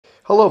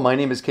Hello, my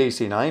name is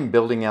Casey and I am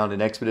building out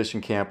an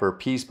expedition camper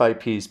piece by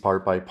piece,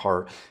 part by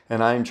part.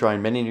 And I am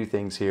trying many new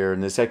things here in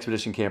this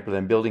expedition camper that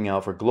I'm building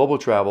out for global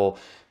travel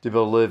to be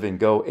able to live and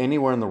go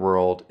anywhere in the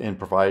world and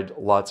provide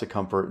lots of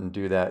comfort and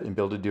do that and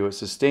be able to do it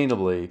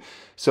sustainably.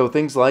 So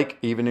things like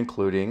even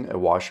including a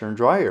washer and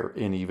dryer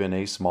and even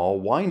a small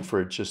wine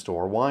fridge to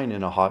store wine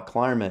in a hot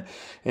climate.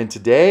 And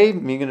today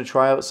I'm going to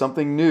try out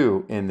something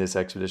new in this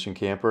expedition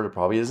camper that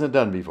probably isn't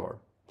done before.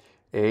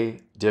 A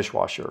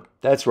dishwasher.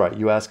 That's right.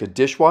 You ask a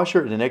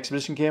dishwasher in an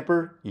expedition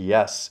camper?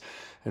 Yes.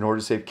 In order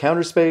to save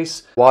counter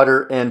space,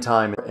 water, and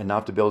time, and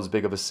not to build as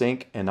big of a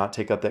sink and not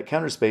take up that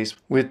counter space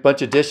with a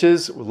bunch of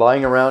dishes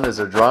lying around as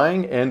they're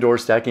drying and or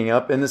stacking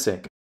up in the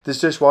sink. This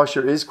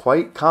dishwasher is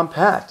quite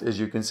compact, as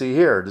you can see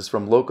here. It is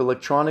from Loch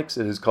Electronics.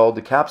 It is called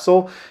the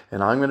Capsule,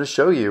 and I'm going to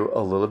show you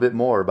a little bit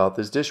more about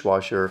this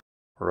dishwasher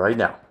right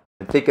now.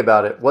 And think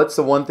about it. What's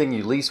the one thing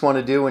you least want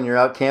to do when you're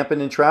out camping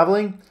and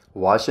traveling?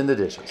 Washing the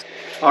dishes.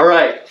 All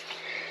right.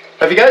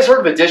 Have you guys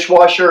heard of a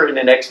dishwasher in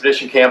an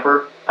expedition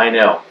camper? I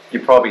know, you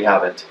probably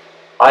haven't.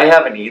 I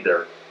haven't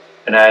either.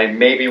 And I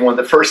may be one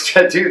of the first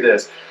to do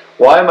this.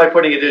 Why am I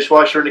putting a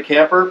dishwasher in a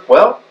camper?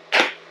 Well,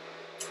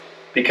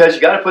 because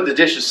you got to put the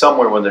dishes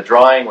somewhere when they're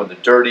drying, when they're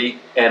dirty,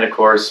 and of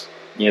course,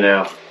 you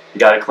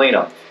got to clean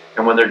them.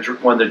 And when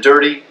they're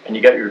dirty and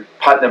you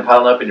got them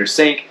piling up in your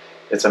sink,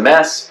 it's a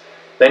mess.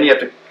 Then you have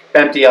to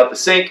empty out the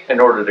sink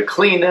in order to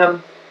clean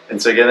them.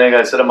 And so again, then you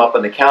got to set them up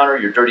on the counter,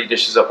 your dirty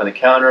dishes up on the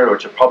counter,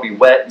 which are probably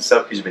wet and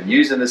stuff because you've been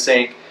using the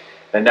sink.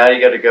 And now you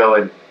got to go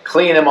and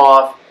clean them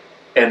off,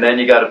 and then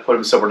you got to put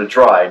them somewhere to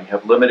dry, and you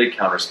have limited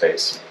counter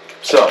space.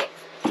 So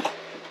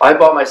I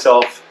bought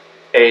myself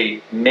a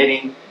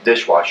mini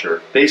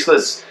dishwasher. Basically,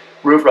 it's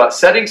roof rack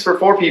settings for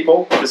 4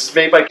 people. This is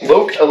made by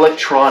Loch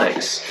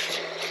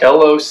Electronics,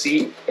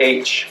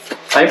 L-O-C-H.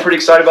 I'm pretty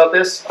excited about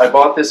this. I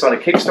bought this on a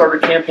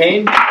Kickstarter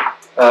campaign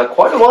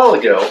quite a while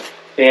ago.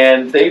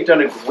 And they've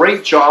done a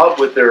great job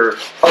with their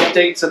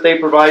updates that they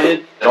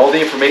provided and all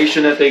the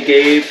information that they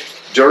gave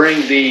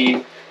during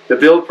the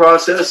build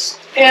process.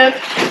 And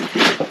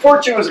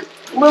unfortunately,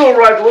 it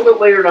arrived a little bit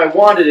later than I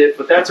wanted it,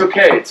 but that's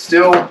okay. It's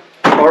still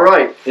all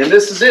right. And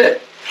this is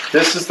it.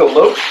 This is the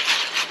Loch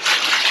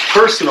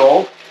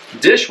Personal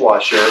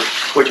Dishwasher,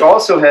 which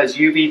also has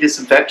UV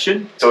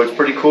disinfection, so it's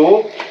pretty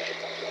cool.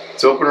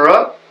 Let's open her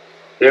up.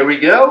 There we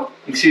go.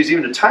 You can see there's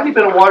even a tiny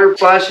bit of water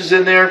splashes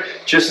in there,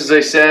 just as I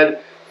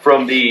said,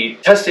 from the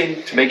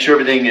testing to make sure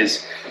everything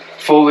is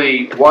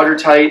fully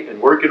watertight and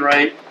working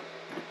right.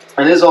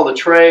 And there's all the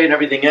tray and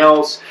everything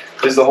else.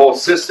 There's the whole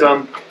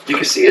system. You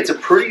can see it's a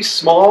pretty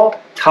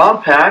small,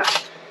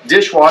 compact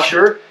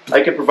dishwasher.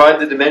 I can provide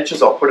the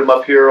dimensions. I'll put them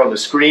up here on the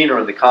screen or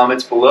in the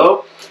comments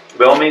below.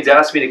 By all means,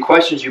 ask me any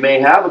questions you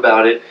may have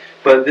about it.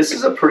 But this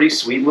is a pretty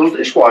sweet little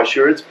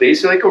dishwasher. It's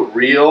basically like a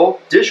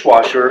real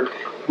dishwasher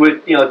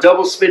with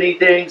double spinning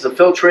things, a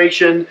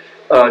filtration,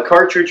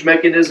 cartridge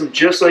mechanism,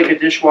 just like a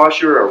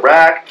dishwasher, a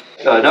rack,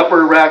 an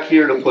upper rack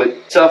here to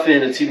put stuff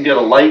in. It's even got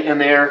a light in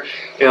there,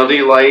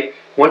 LED light.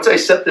 Once I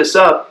set this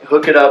up,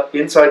 hook it up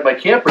inside my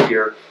camper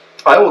here,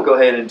 I will go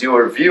ahead and do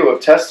a review of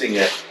testing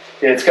it.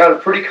 It's got a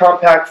pretty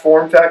compact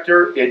form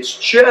factor. It's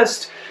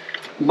just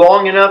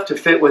long enough to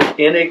fit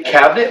within a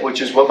cabinet,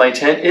 which is what my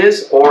tent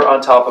is, or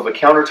on top of a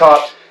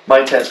countertop.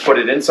 My tent's put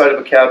it inside of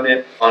a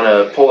cabinet on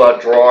a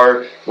pull-out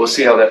drawer. We'll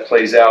see how that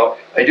plays out.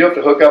 I do have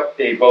to hook up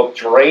a both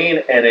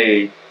drain and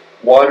a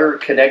water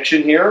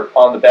connection here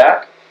on the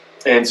back.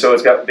 And so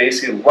it's got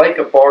basically like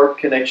a barb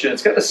connection.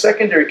 It's got a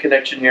secondary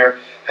connection here.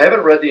 I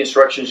haven't read the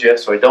instructions yet,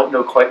 so I don't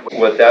know quite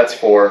what that's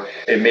for.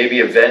 It may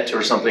be a vent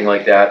or something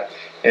like that.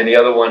 And the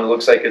other one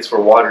looks like it's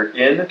for water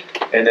in,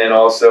 and then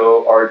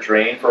also our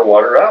drain for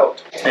water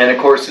out. And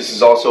of course, this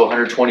is also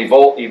 120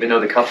 volt, even though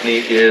the company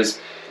is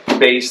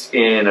based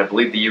in, I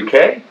believe, the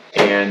UK.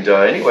 And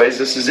anyways,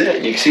 this is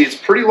it. You can see it's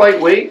pretty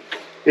lightweight.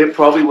 It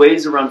probably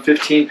weighs around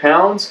 15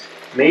 pounds,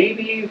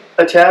 maybe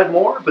a tad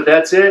more, but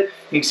that's it.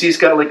 You can see it's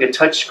got like a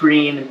touch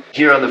screen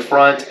here on the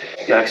front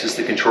to access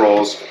the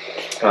controls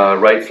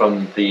right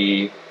from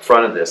the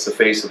front of this, the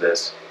face of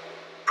this.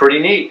 Pretty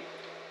neat.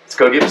 Let's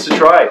go give this a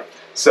try.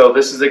 So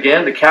this is,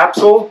 again, the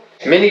Capsule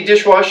mini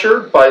dishwasher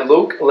by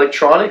Loch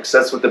Electronics.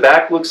 That's what the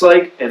back looks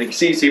like. And you can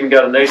see it's even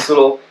got a nice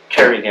little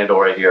carrying handle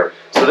right here.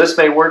 So this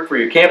may work for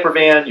your camper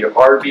van, your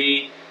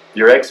RV,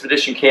 your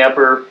expedition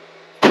camper,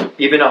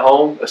 even a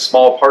home, a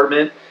small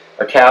apartment,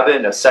 a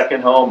cabin, a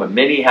second home, a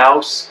mini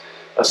house,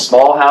 a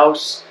small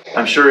house.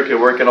 I'm sure it could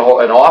work in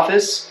an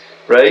office,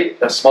 right?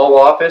 A small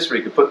office where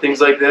you could put things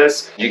like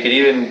this. You could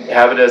even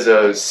have it as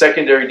a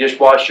secondary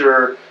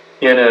dishwasher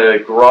in a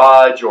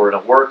garage or in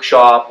a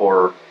workshop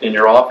or in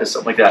your office,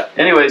 something like that.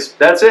 Anyways,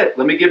 that's it.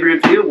 Let me give you a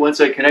review once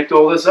I connect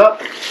all this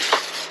up.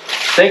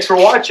 Thanks for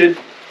watching,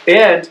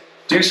 and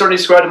do certainly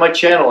subscribe to my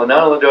channel. And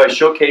not only do I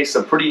showcase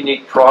some pretty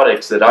unique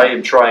products that I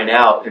am trying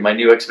out in my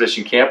new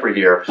expedition camper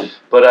here,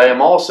 but I am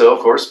also,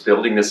 of course,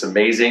 building this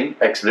amazing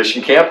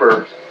expedition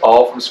camper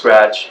all from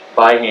scratch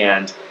by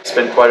hand. It's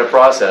been quite a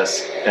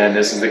process, and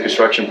this is the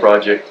construction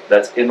project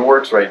that's in the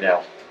works right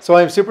now. So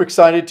I'm super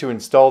excited to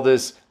install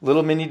this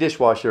little mini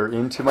dishwasher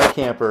into my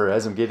camper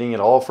as I'm getting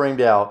it all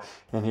framed out.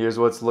 And here's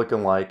what it's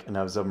looking like. And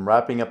as I'm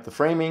wrapping up the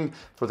framing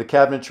for the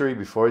cabinetry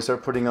before I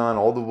start putting on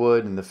all the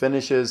wood and the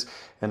finishes.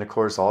 And of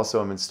course,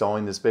 also I'm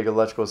installing this big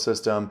electrical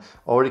system.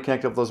 Already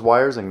connected up those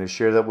wires. I'm going to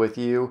share that with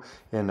you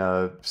in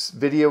a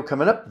video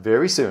coming up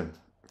very soon.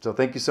 So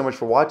thank you so much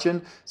for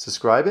watching,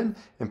 subscribing,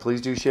 and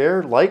please do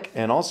share, like,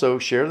 and also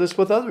share this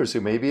with others who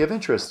may be of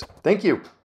interest. Thank you.